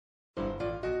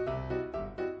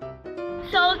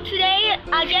today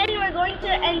again we're going to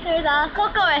enter the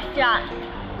COCO'S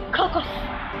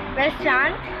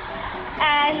Restaurant,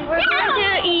 and we're going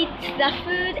to eat the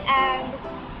food, and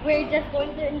we're just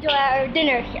going to enjoy our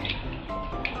dinner here.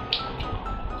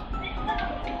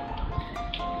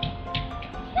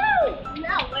 So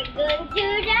now we're going to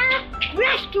the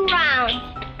restaurant.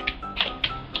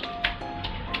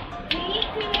 We need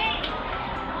to wait.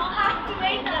 We'll have to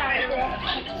wait for it.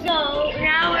 So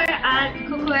now we're at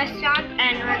COCO'S Restaurant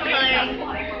and we're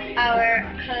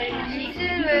coloring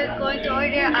pieces. We're going to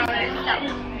order our stuff.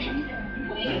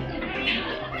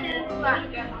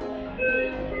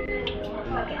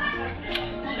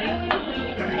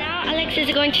 Now Alex is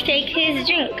going to take his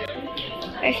drink.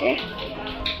 Where's it?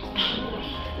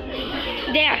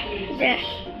 There.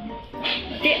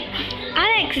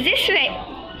 Alex, this way.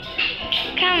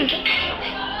 Come.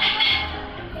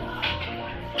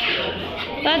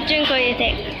 What drink will you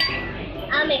take?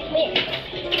 I'll make mint.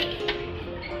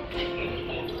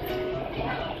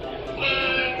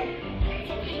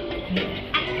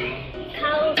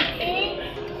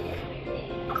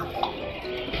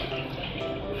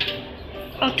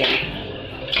 Okay.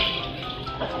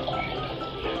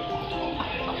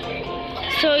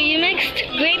 So you mixed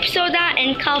grape soda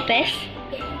and calpis.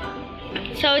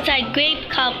 So it's like grape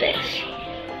calpis.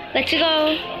 Let's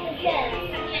go.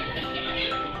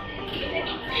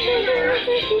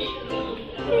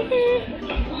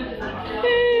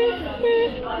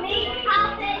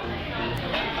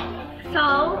 So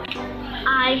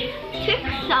I took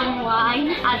some wine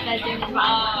at the drink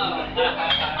bar.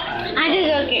 I'm just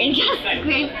joking, just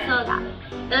grape soda.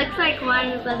 It looks like wine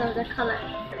because of the color.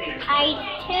 I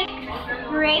took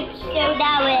grape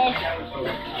soda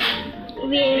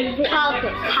with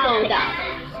calpis soda.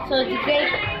 So it's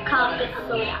grape calpis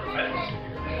soda.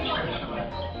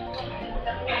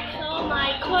 So my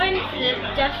corn soup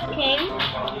just came,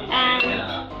 and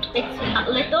it's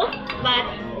little, but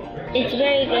it's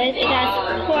very good. It has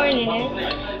corn in it.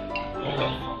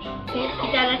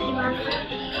 Itadakimasu.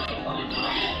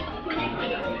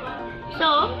 So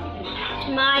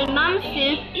my mom's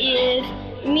soup is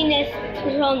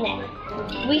minestrone.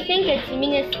 We think it's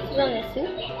minestrone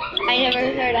soup. I never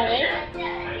heard of it,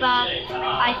 but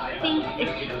I think it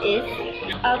is.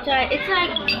 I'll try. It's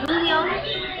like bouillon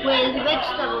with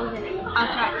vegetables in it. I'll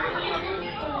try.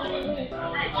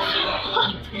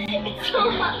 It's so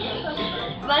hot,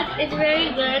 but it's very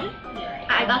good.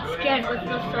 I got scared because it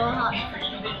was so hot,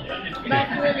 but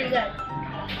it's really good.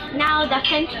 Now the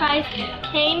French fries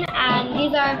came, and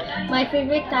these are my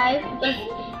favorite type because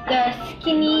they're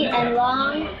skinny and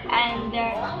long, and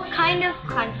they're kind of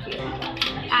crunchy,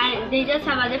 and they just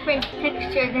have a different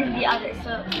texture than the others.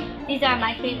 So these are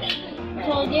my favorite.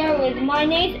 So they're with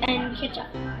mayonnaise and ketchup.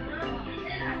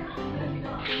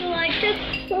 So I took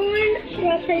corn,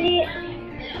 broccoli,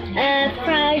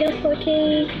 fried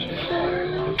potato,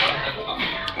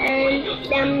 and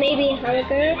then maybe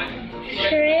hamburger,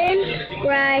 shrimp,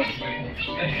 rice,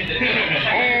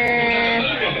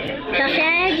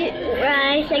 sausage,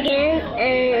 rice again,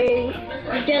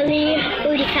 and jelly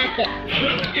urikake.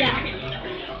 Yeah.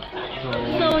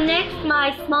 So next my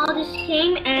small dish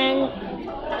came, and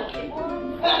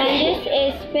this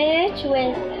is spinach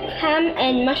with ham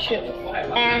and mushrooms,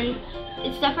 and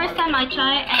it's the first time I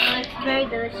try it, and it's very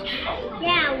delicious.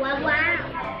 Yeah, wow.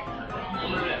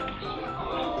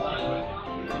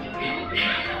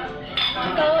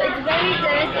 So it's very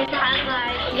good. It has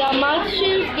like, the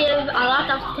mushrooms give a lot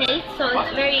of taste, so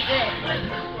it's very good,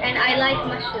 and I like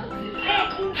mushrooms.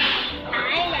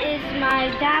 This is my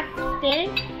dad's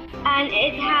steak, and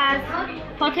it has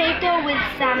potato with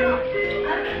some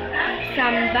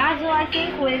basil, I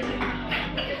think, with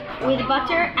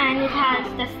butter, and it has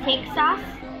the steak sauce,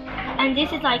 and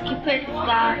this is like you put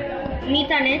the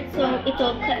meat on it so it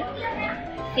will cook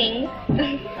things.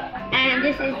 And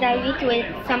this is the meat with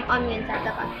some onions at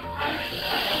the bottom.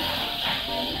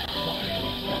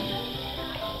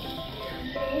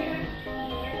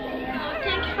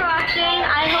 Thanks for watching.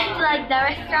 I hope you like the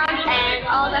restaurant and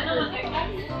all the food.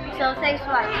 So thanks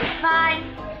for watching. Bye.